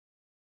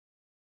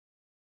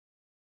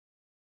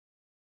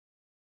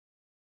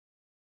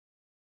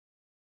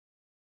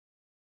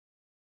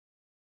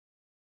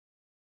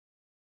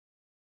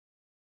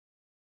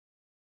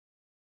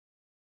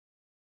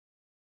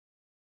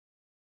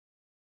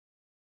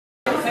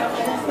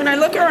When I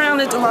look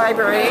around at the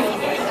library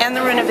and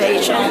the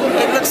renovation,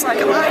 it looks like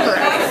a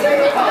library.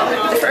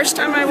 The first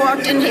time I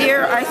walked in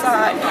here, I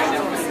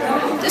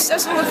thought, this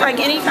doesn't look like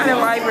any kind of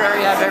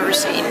library I've ever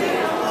seen.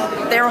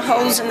 There are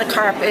holes in the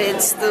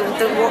carpets, the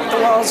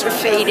walls are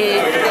faded.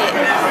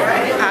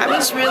 I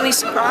was really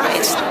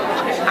surprised.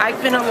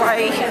 I've been a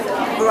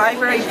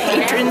library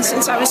patron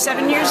since I was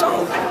 7 years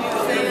old.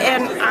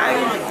 And I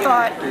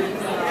thought,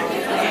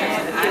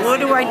 what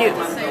do I do?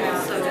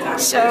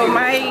 So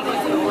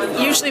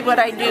usually what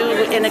I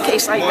do in a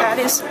case like that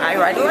is I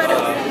write a letter.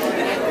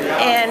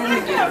 And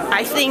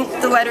I think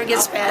the letter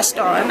gets passed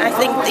on. I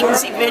think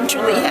things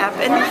eventually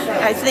happen.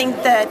 I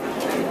think that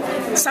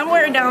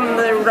somewhere down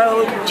the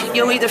road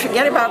you'll either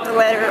forget about the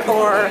letter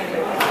or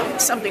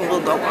something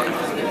will go on.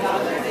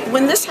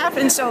 When this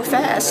happened so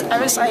fast,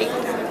 I was like,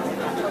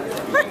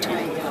 what?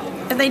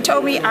 And they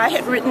told me I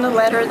had written a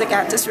letter that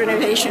got this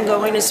renovation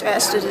going as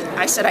fast as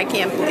I said, I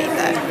can't believe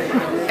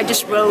that. I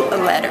just wrote a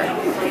letter.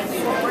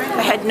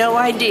 I had no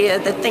idea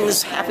that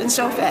things happen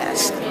so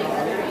fast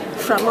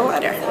from a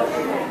letter.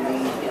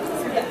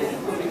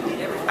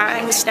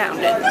 I'm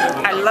astounded.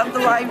 I love the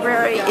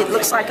library. It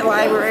looks like a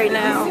library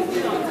now.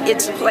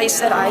 It's a place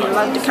that I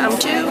love to come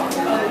to.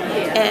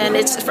 And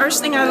it's the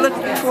first thing I look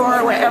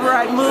for wherever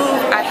I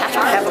move. I have to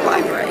have a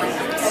library.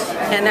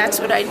 And that's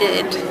what I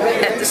did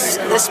at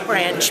this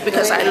branch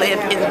because I live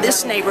in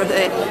this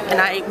neighborhood and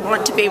I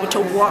want to be able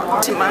to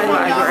walk to my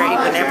library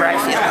whenever I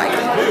feel like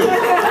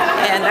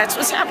it. And that's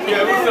what's happening.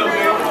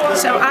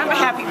 So I'm a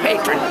happy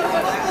patron.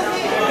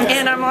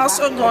 And I'm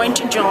also going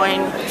to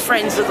join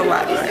Friends of the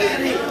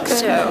Library.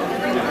 So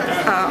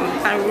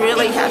I'm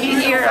really happy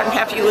here. I'm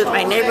happy with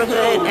my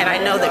neighborhood, and I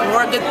know that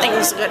more good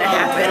things are going to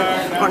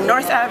happen on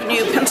North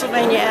Avenue,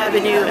 Pennsylvania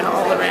Avenue, and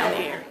all around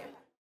here.